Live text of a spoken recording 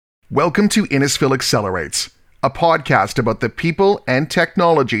Welcome to Innisfil Accelerates, a podcast about the people and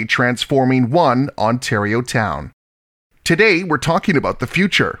technology transforming one Ontario town. Today, we're talking about the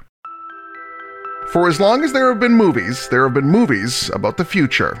future. For as long as there have been movies about the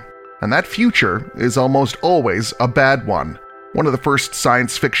future. And that future is almost always a bad one. One of the first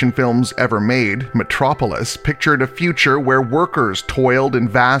science fiction films ever made, Metropolis, pictured a future where workers toiled in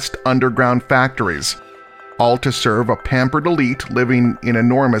vast underground factories, all to serve a pampered elite living in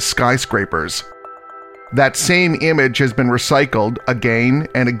enormous skyscrapers. That same image has been recycled again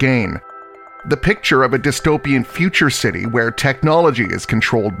and again. The picture of a dystopian future city where technology is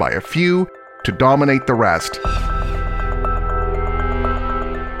controlled by a few to dominate the rest.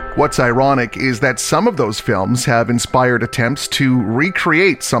 What's ironic is that some of those films have inspired attempts to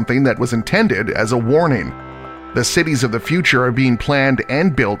recreate something that was intended as a warning. The cities of the future are being planned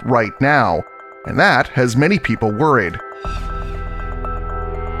and built right now, and that has many people worried.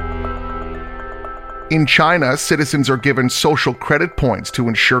 In China, citizens are given social credit points to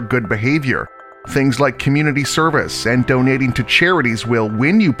ensure good behavior. Things like community service and donating to charities will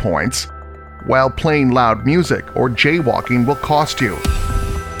win you points, while playing loud music or jaywalking will cost you.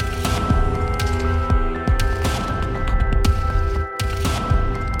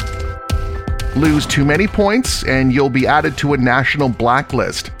 Lose too many points and you'll be added to a national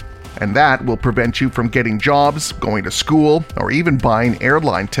blacklist, and that will prevent you from getting jobs, going to school, or even buying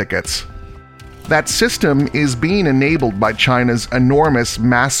airline tickets. That system is being enabled by China's enormous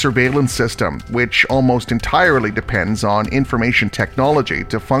mass surveillance system, which almost entirely depends on information technology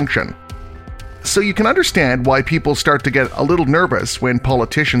to function. So you can understand why people start to get a little nervous when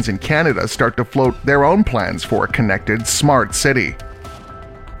politicians in Canada start to float their own plans for a connected, smart city.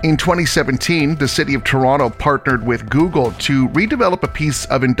 In 2017, the City of Toronto partnered with Google to redevelop a piece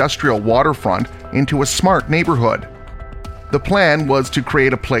of industrial waterfront into a smart neighborhood. The plan was to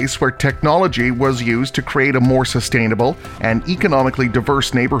create a place where technology was used to create a more sustainable and economically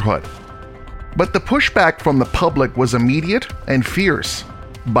diverse neighborhood. But the pushback from the public was immediate and fierce.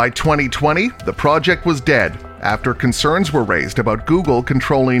 By 2020, the project was dead after concerns were raised about Google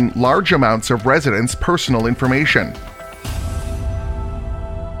controlling large amounts of residents' personal information.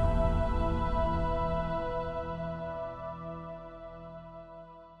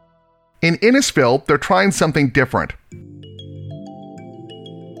 In Innisfil, they're trying something different.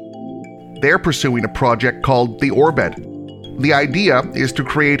 They're pursuing a project called The Orbit. The idea is to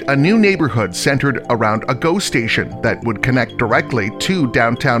create a new neighborhood centered around a GO station that would connect directly to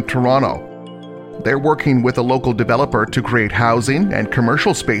downtown Toronto. They're working with a local developer to create housing and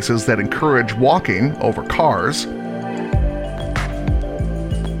commercial spaces that encourage walking over cars.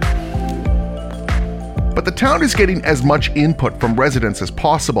 But the town is getting as much input from residents as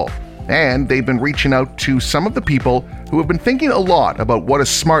possible, and they've been reaching out to some of the people who have been thinking a lot about what a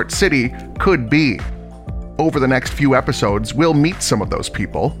smart city could be. Over the next few episodes, we'll meet some of those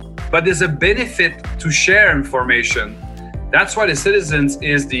people. But there's a benefit to share information. That's why the citizens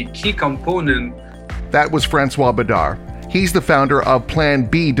is the key component. That was Francois Bedard. He's the founder of Plan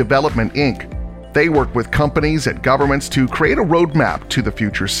B Development, Inc. They work with companies and governments to create a roadmap to the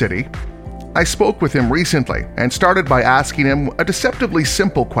future city. I spoke with him recently and started by asking him a deceptively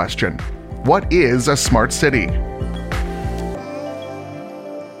simple question. What is a smart city?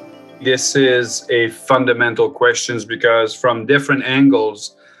 This is a fundamental question because from different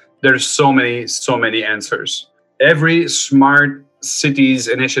angles, there's so many answers. Every smart cities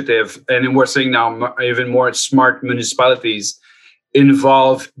initiative, and we're saying now even more smart municipalities,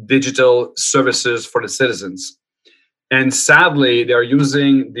 involve digital services for the citizens. And sadly, they're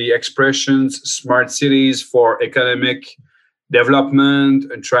using the expressions smart cities for economic development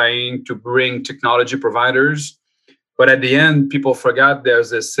and trying to bring technology providers. But at the end, people forgot there's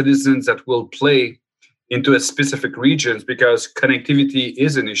the citizens that will play into a specific regions because connectivity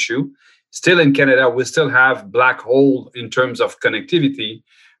is an issue. Still in Canada, we still have black hole in terms of connectivity,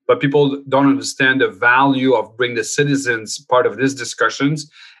 but people don't understand the value of bringing the citizens part of these discussions.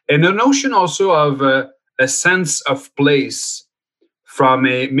 And the notion also of a sense of place from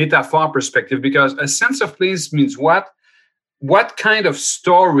a metaphor perspective, because a sense of place means what kind of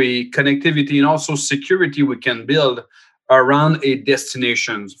story, connectivity, and also security we can build around a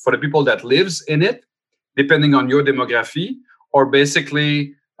destination for the people that lives in it, depending on your demography, or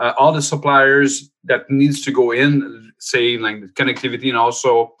basically all the suppliers that needs to go in, say like the connectivity and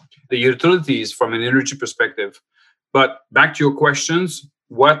also the utilities from an energy perspective. But back to your questions,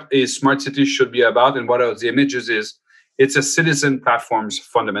 what a smart city should be about and what are the images is, it's a citizen platforms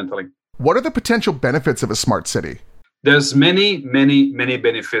fundamentally. What are the potential benefits of a smart city? There's many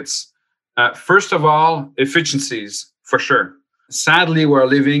benefits. First of all, efficiencies, for sure. sadly, we're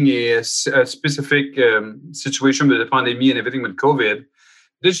living a specific situation with the pandemic and everything with COVID.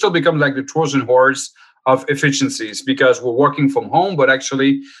 Digital becomes like the Trojan horse of efficiencies because we're working from home, but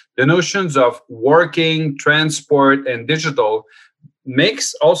actually the notions of working, transport, and digital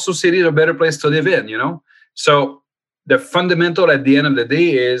makes also cities a better place to live in, So the fundamental at the end of the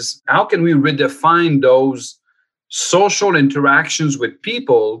day is how can we redefine those social interactions with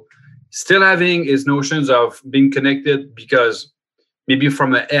people, still having his notions of being connected because maybe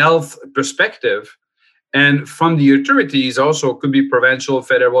from a health perspective and from the authorities also could be provincial,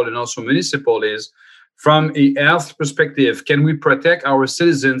 federal, and also municipal is from a health perspective, can we protect our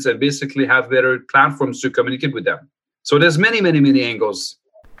citizens and basically have better platforms to communicate with them? So there's many, many, many angles.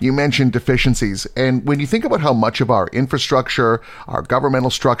 You mentioned deficiencies, and when you think about how much of our infrastructure, our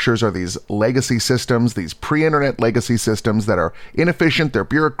governmental structures are these legacy systems, these pre-internet legacy systems that are inefficient, they're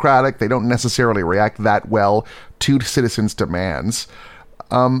bureaucratic, they don't necessarily react that well to citizens' demands.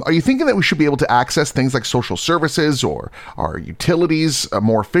 Are you thinking that we should be able to access things like social services or our utilities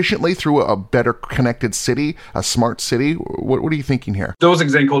more efficiently through a better connected city, a smart city? What are you thinking here? Those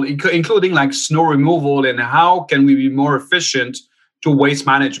examples, including like snow removal and how can we be more efficient to waste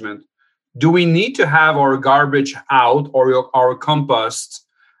management? Do we need to have our garbage out or our compost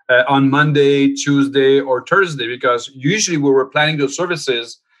on Monday, Tuesday, or Thursday? Because usually when we're planning those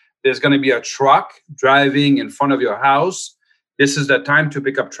services, there's going to be a truck driving in front of your house. This is the time to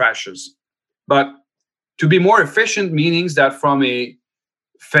pick up trashes. But to be more efficient means that from a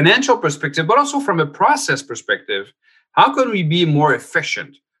financial perspective, but also from a process perspective, how can we be more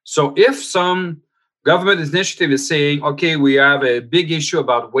efficient? So if some government initiative is saying, okay, we have a big issue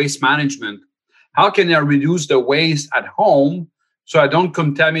about waste management, how can I reduce the waste at home so I don't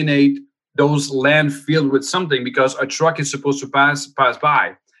contaminate those landfill with something because a truck is supposed to pass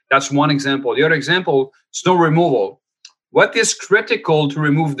by? That's one example. The other example, snow removal. What is critical to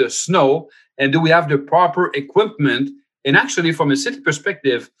remove the snow? And do we have the proper equipment? And actually, from a city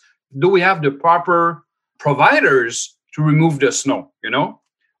perspective, do we have the proper providers to remove the snow?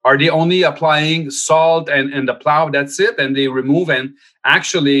 Are they only applying salt and the plow? That's it, and they remove, and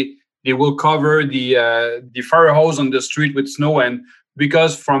actually they will cover the fire hose on the street with snow. And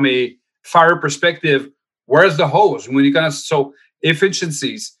because from a fire perspective, where's the hose? When you so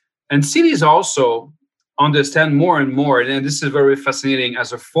efficiencies and cities also understand more and more, and this is very fascinating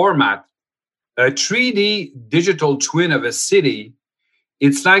as a format. A 3D digital twin of a city,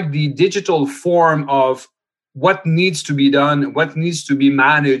 it's like the digital form of what needs to be done, what needs to be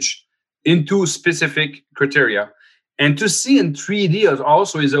managed into specific criteria. And to see in 3D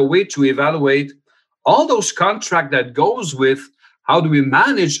also is a way to evaluate all those contracts that goes with how do we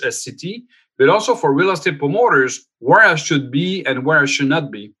manage a city, but also for real estate promoters, where I should be and where I should not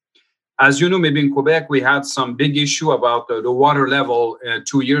be. As you know, maybe in Quebec, we had some big issue about the water level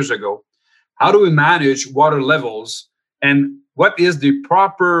 2 years ago. How do we manage water levels? And what is the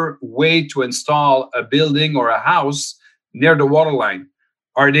proper way to install a building or a house near the water line?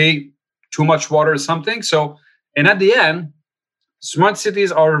 Are they too much water or something? So, and at the end, smart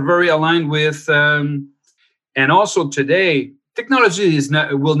cities are very aligned with, and also today, technology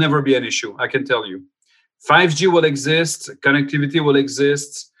will never be an issue, I can tell you. 5G will exist, connectivity will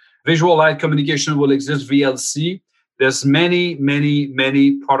exist, visual light communication will exist, VLC. There's many, many,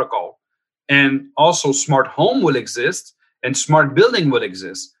 many protocol. And also smart home will exist and smart building will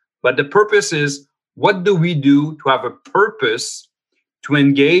exist. But the purpose is, what do we do to have a purpose to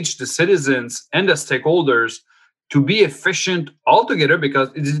engage the citizens and the stakeholders to be efficient altogether? Because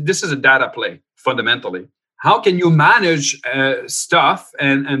this is a data play, fundamentally. How can you manage stuff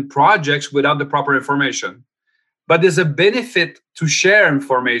and projects without the proper information? But there's a benefit to share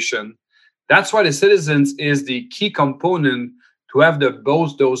information. That's why the citizens is the key component to have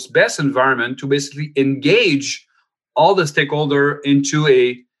those best environment to basically engage all the stakeholder into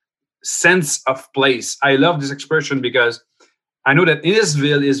a sense of place. I love this expression because I know that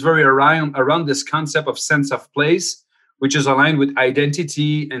Innisfil is very around this concept of sense of place, which is aligned with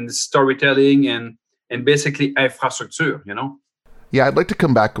identity and storytelling and basically infrastructure, Yeah, I'd like to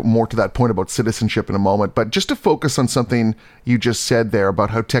come back more to that point about citizenship in a moment, but just to focus on something you just said there about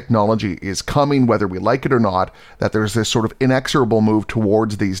how technology is coming, whether we like it or not, that there's this sort of inexorable move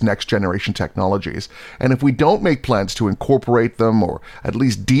towards these next generation technologies. And if we don't make plans to incorporate them or at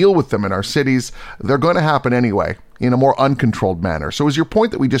least deal with them in our cities, they're going to happen anyway in a more uncontrolled manner. So is your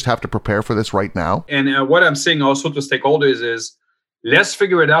point that we just have to prepare for this right now? And what I'm saying also to stakeholders is, let's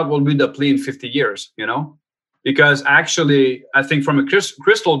figure it out what will be the play in 50 years, Because actually, I think from a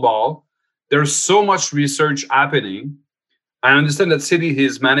crystal ball, there's so much research happening. I understand that city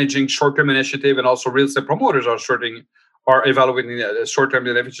is managing short-term initiative and also real estate promoters are evaluating a short-term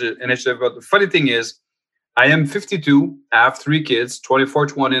initiative. But the funny thing is, I am 52. I have 3 kids, 24,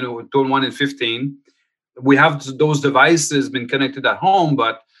 21, and 15. We have those devices been connected at home,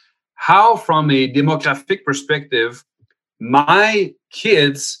 but how, from a demographic perspective, my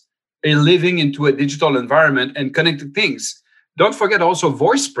kids are living into a digital environment and connected things. Don't forget also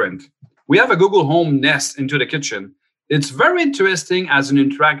voice print. We have a Google Home Nest into the kitchen. It's very interesting as an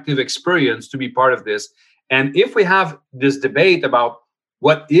interactive experience to be part of this. And if we have this debate about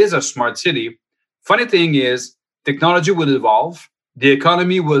what is a smart city, funny thing is technology will evolve. The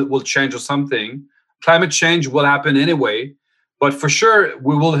economy will change or something. Climate change will happen anyway. But for sure,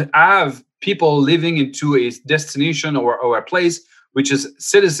 we will have people living into a destination or a place which is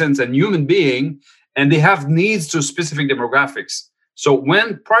citizens and human being, and they have needs to specific demographics. So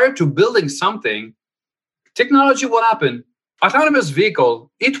when prior to building something, technology will happen. Autonomous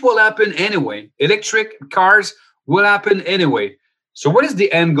vehicle, it will happen anyway. Electric cars will happen anyway. So what is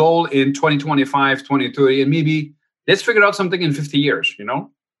the end goal in 2025, 2030? And maybe let's figure out something in 50 years,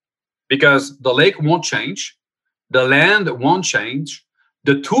 because the lake won't change. The land won't change.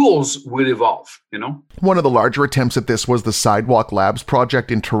 The tools will evolve, One of the larger attempts at this was the Sidewalk Labs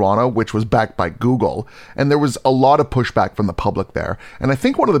project in Toronto, which was backed by Google. And there was a lot of pushback from the public there. And I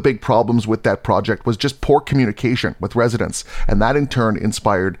think one of the big problems with that project was just poor communication with residents. And that in turn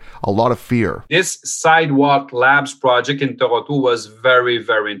inspired a lot of fear. This Sidewalk Labs project in Toronto was very,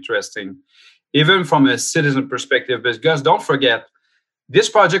 very interesting, even from a citizen perspective, because don't forget, this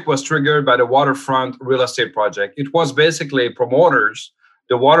project was triggered by the Waterfront Real Estate Project. It was basically promoters.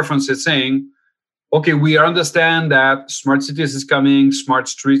 The Waterfront is saying, okay, we understand that smart cities is coming, smart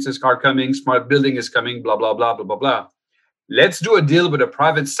streets are coming, smart building is coming, blah, blah, blah, blah, blah, blah. Let's do a deal with the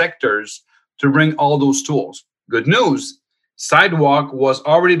private sectors to bring all those tools. Good news, Sidewalk was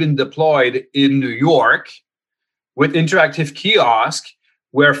already been deployed in New York with interactive kiosk,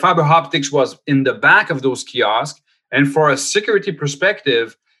 where fiber optics was in the back of those kiosks. And for a security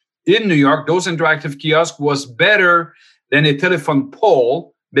perspective, in New York, those interactive kiosks was better than a telephone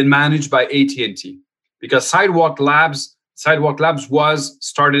pole been managed by AT&T, because Sidewalk Labs was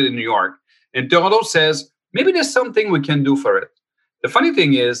started in New York. And Toronto says, maybe there's something we can do for it. The funny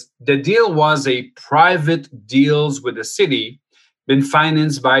thing is, the deal was a private deals with the city, been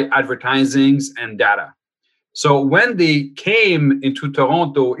financed by advertisings and data. So when they came into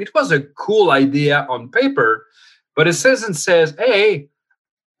Toronto, it was a cool idea on paper, but a citizen says, hey,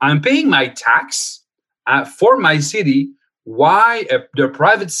 I'm paying my tax for my city. Why the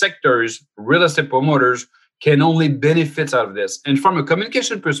private sector's real estate promoters can only benefit out of this? And from a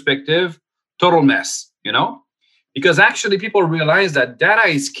communication perspective, total mess, because actually people realize that data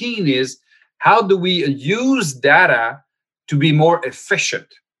is key. Is how do we use data to be more efficient?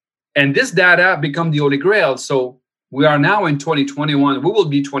 And this data become the holy grail. So we are now in 2021. We will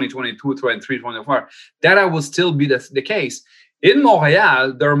be 2022, 2023, 2024. Data will still be the case. In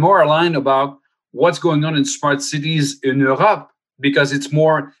Montreal, they're more aligned about what's going on in smart cities in Europe because it's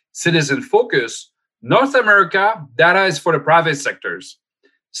more citizen focused. North America, data is for the private sectors.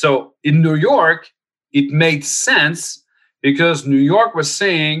 So in New York, it made sense because New York was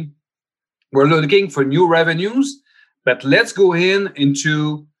saying, we're looking for new revenues, but let's go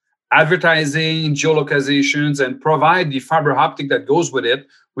into advertising, geolocalizations, and provide the fiber optic that goes with it,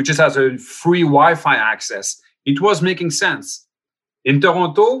 which is has a free Wi-Fi access. It was making sense. In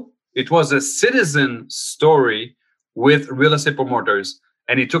Toronto, it was a citizen story with real estate promoters.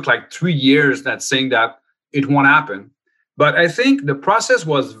 And it took like 3 years that saying that it won't happen. But I think the process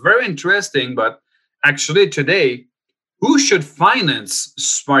was very interesting. But actually today, who should finance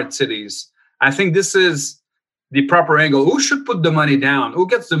smart cities? I think this is the proper angle. Who should put the money down? Who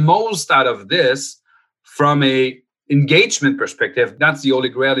gets the most out of this from a engagement perspective? That's the holy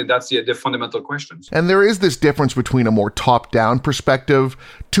grail, and that's the fundamental questions. And there is this difference between a more top-down perspective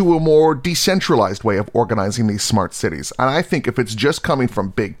to a more decentralized way of organizing these smart cities. And I think if it's just coming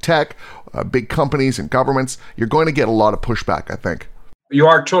from big tech, big companies and governments, you're going to get a lot of pushback, I think. You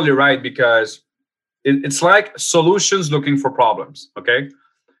are totally right, because it's like solutions looking for problems, okay?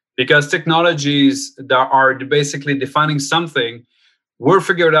 Because technologies that are basically defining something, we're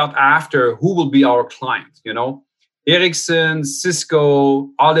figured out after who will be our client, Ericsson,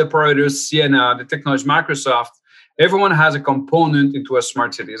 Cisco, all the operators, Ciena, the technology, Microsoft, everyone has a component into a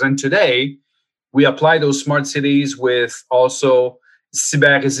smart cities. And today, we apply those smart cities with also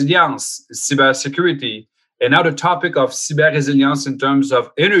cyber resilience, cyber security. And now the topic of cyber resilience in terms of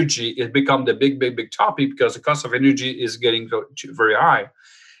energy, it become the big topic because the cost of energy is getting very high.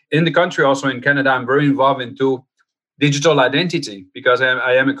 In the country, also in Canada, I'm very involved into digital identity because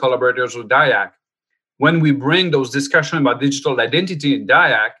I am a collaborator with DIAC. when we bring those discussions about digital identity in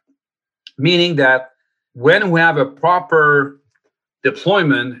DIAC, meaning that when we have a proper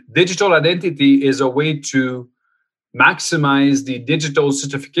deployment, digital identity is a way to maximize the digital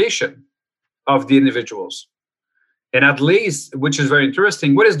certification of the individuals. And at least, which is very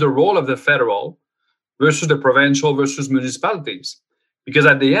interesting, what is the role of the federal versus the provincial versus municipalities? Because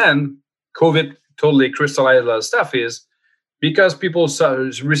at the end, COVID totally crystallized a lot of stuff is because people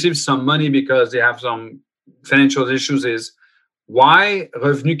receive some money because they have some financial issues is why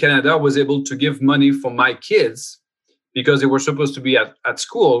Revenu Canada was able to give money for my kids because they were supposed to be at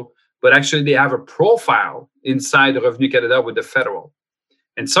school, but actually they have a profile inside Revenu Canada with the federal.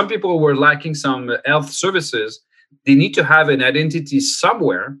 And some people were lacking some health services. They need to have an identity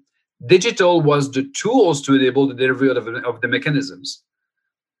somewhere. Digital was the tools to enable the delivery of the mechanisms.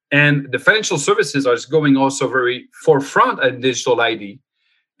 And the financial services are going also very forefront at digital ID.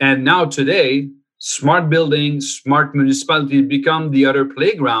 And now today, smart buildings, smart municipalities become the other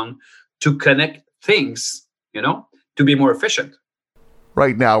playground to connect things, to be more efficient.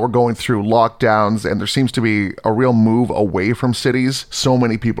 Right now, we're going through lockdowns, and there seems to be a real move away from cities. So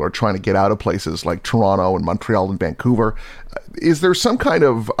many people are trying to get out of places like Toronto and Montreal and Vancouver. Is there some kind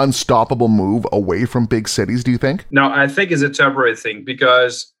of unstoppable move away from big cities, do you think? No, I think it's a temporary thing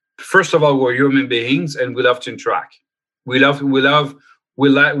because, first of all, we're human beings and we love to interact. We like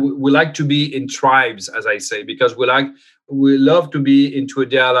to be in tribes, as I say, because we love to be into a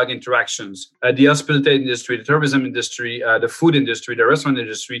dialogue interactions. The hospitality industry, the tourism industry, the food industry, the restaurant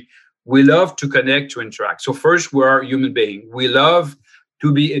industry, we love to connect, to interact. So first, we're human being. We love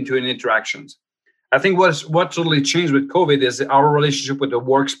to be into interactions. I think what totally changed with COVID is our relationship with the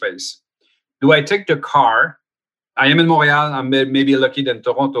workspace. Do I take the car? I am in Montreal. I'm maybe lucky than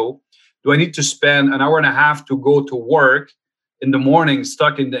Toronto. Do I need to spend an hour and a half to go to work in the morning,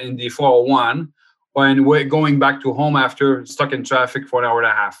 stuck in the 401? And we're going back to home after stuck in traffic for an hour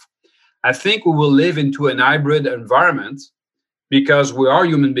and a half. I think we will live into an hybrid environment because we are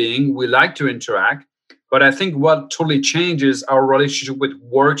human beings. We like to interact. But I think what totally changes our relationship with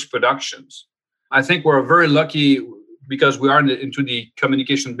works productions. I think we're very lucky because we are into the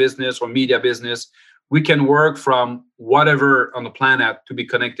communication business or media business. We can work from whatever on the planet to be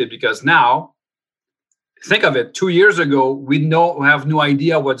connected because now, think of it, 2 years ago, we have no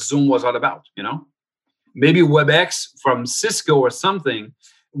idea what Zoom was all about, Maybe WebEx from Cisco or something.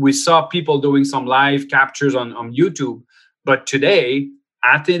 We saw people doing some live captures on YouTube. But today,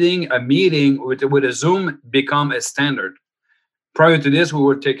 attending a meeting with a Zoom become a standard. Prior to this, we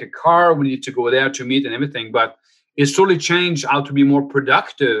would take a car. We need to go there to meet and everything. But it's totally changed how to be more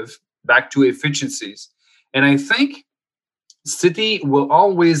productive back to efficiencies. And I think city will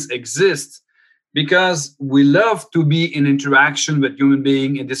always exist because we love to be in interaction with human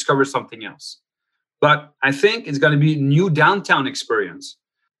beings and discover something else. But I think it's going to be a new downtown experience.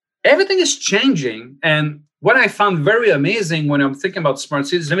 Everything is changing. And what I found very amazing when I'm thinking about smart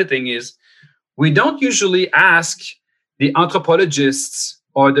cities limiting is we don't usually ask the anthropologists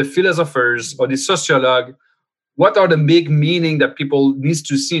or the philosophers or the sociologue, what are the big meaning that people needs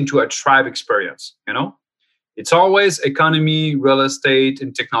to see into a tribe experience, It's always economy, real estate,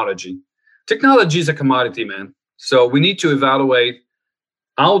 and technology. Technology is a commodity, man. So we need to evaluate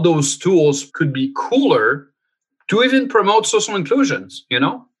how those tools could be cooler to even promote social inclusions,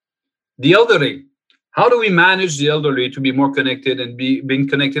 The elderly. How do we manage the elderly to be more connected and being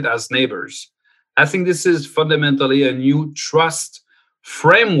connected as neighbors? I think this is fundamentally a new trust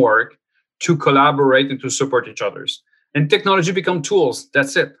framework to collaborate and to support each other's. And technology become tools.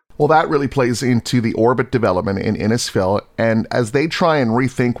 That's it. Well, that really plays into the Orbit development in Innisfil. And as they try and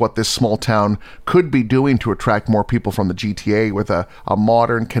rethink what this small town could be doing to attract more people from the GTA with a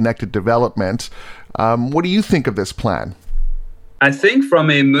modern, connected development, what do you think of this plan? I think from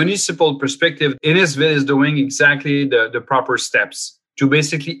a municipal perspective, Innisfil is doing exactly the proper steps to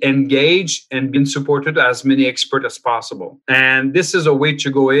basically engage and be supported as many experts as possible. And this is a way to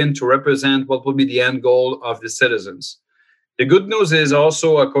go in to represent what will be the end goal of the citizens. The good news is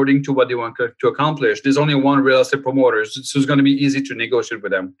also, according to what they want to accomplish, there's only one real estate promoter, so it's going to be easy to negotiate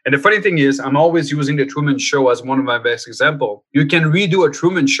with them. And the funny thing is, I'm always using the Truman Show as one of my best examples. You can redo a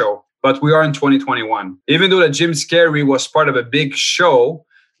Truman Show, but we are in 2021. Even though that Jim Carrey was part of a big show,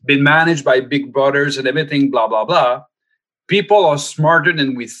 been managed by big brothers and everything, blah, blah, blah, people are smarter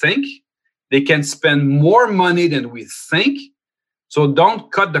than we think. They can spend more money than we think. So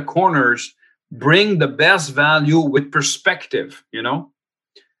don't cut the corners. Bring the best value with perspective,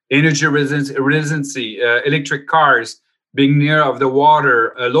 energy residency, electric cars, being near of the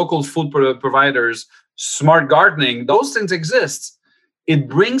water, local food providers, smart gardening, those things exist. it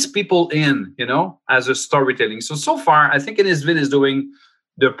brings people in, as a storytelling. So far, I think Innisfil is doing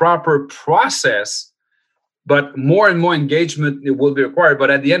the proper process, but more and more engagement will be required.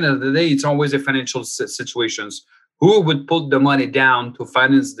 But at the end of the day, it's always a financial situations. Who would put the money down to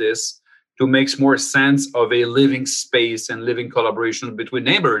finance this to make more sense of a living space and living collaboration between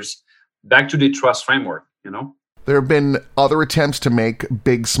neighbors? Back to the trust framework, There have been other attempts to make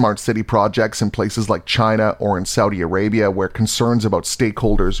big smart city projects in places like China or in Saudi Arabia where concerns about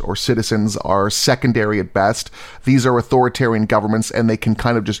stakeholders or citizens are secondary at best. These are authoritarian governments and they can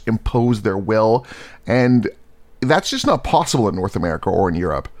kind of just impose their will. And that's just not possible in North America or in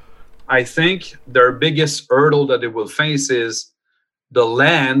Europe. I think their biggest hurdle that they will face is the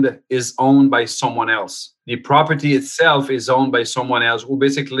land is owned by someone else. The property itself is owned by someone else who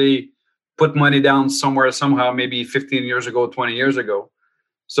basically put money down somewhere, somehow, maybe 15 years ago, 20 years ago.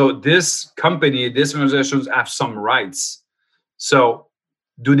 So this company, these organizations have some rights. So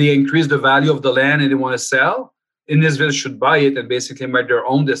do they increase the value of the land and they want to sell? Innisfil should buy it and basically make their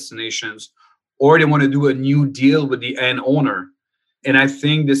own destinations. Or they want to do a new deal with the end owner. And I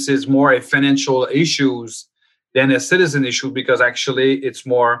think this is more a financial issues than a citizen issue, because actually it's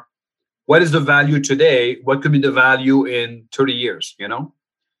more, what is the value today? What could be the value in 30 years,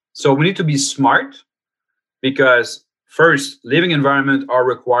 So we need to be smart, because first, living environment are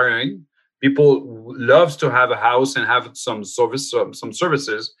requiring. People loves to have a house and have some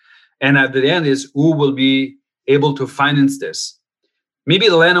services. And at the end is who will be able to finance this. Maybe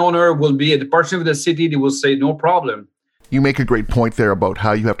the landowner will be a department of the city. They will say, no problem. You make a great point there about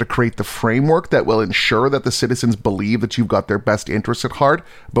how you have to create the framework that will ensure that the citizens believe that you've got their best interests at heart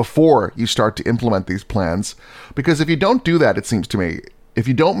before you start to implement these plans. Because if you don't do that, it seems to me, if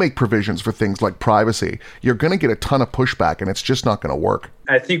you don't make provisions for things like privacy, you're going to get a ton of pushback and it's just not going to work.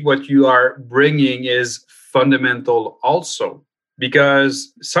 I think what you are bringing is fundamental also,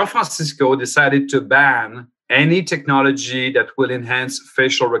 because San Francisco decided to ban any technology that will enhance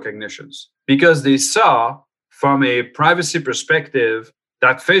facial recognitions, because they saw from a privacy perspective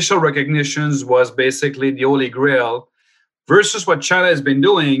that facial recognitions was basically the holy grail versus what China has been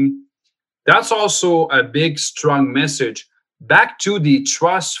doing. That's also a big, strong message back to the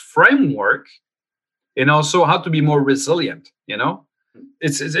trust framework, and also how to be more resilient.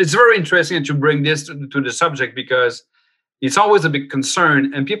 It's very interesting to bring this to the subject, because it's always a big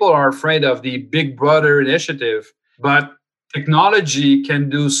concern and people are afraid of the Big Brother initiative. But technology can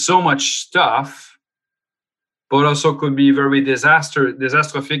do so much stuff, but also could be very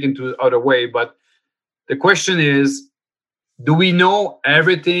disastrophic into other way. But the question is, do we know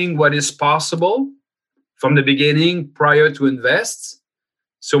everything what is possible from the beginning prior to invest?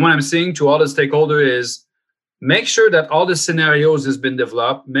 So what I'm saying to all the stakeholders is, make sure that all the scenarios has been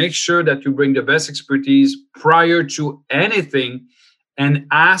developed. Make sure that you bring the best expertise prior to anything and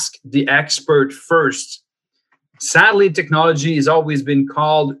ask the expert first. Sadly, technology has always been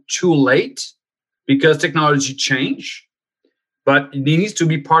called too late because technology change, but it needs to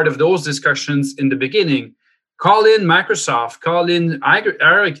be part of those discussions in the beginning. Call in Microsoft, call in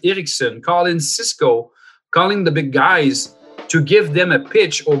Ericsson, call in Cisco, calling the big guys to give them a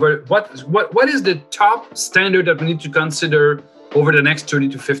pitch over what is the top standard that we need to consider over the next 30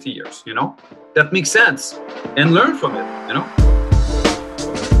 to 50 years, that makes sense, and learn from it,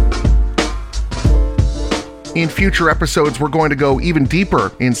 In future episodes, we're going to go even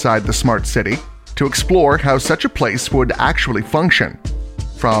deeper inside the smart city to explore how such a place would actually function,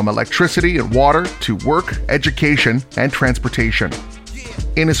 from electricity and water to work, education, and transportation.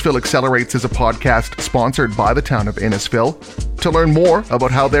 Innisfil Accelerates is a podcast sponsored by the town of Innisfil. To learn more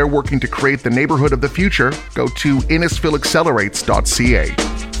about how they're working to create the neighborhood of the future, go to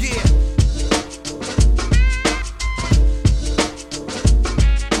innisfilaccelerates.ca.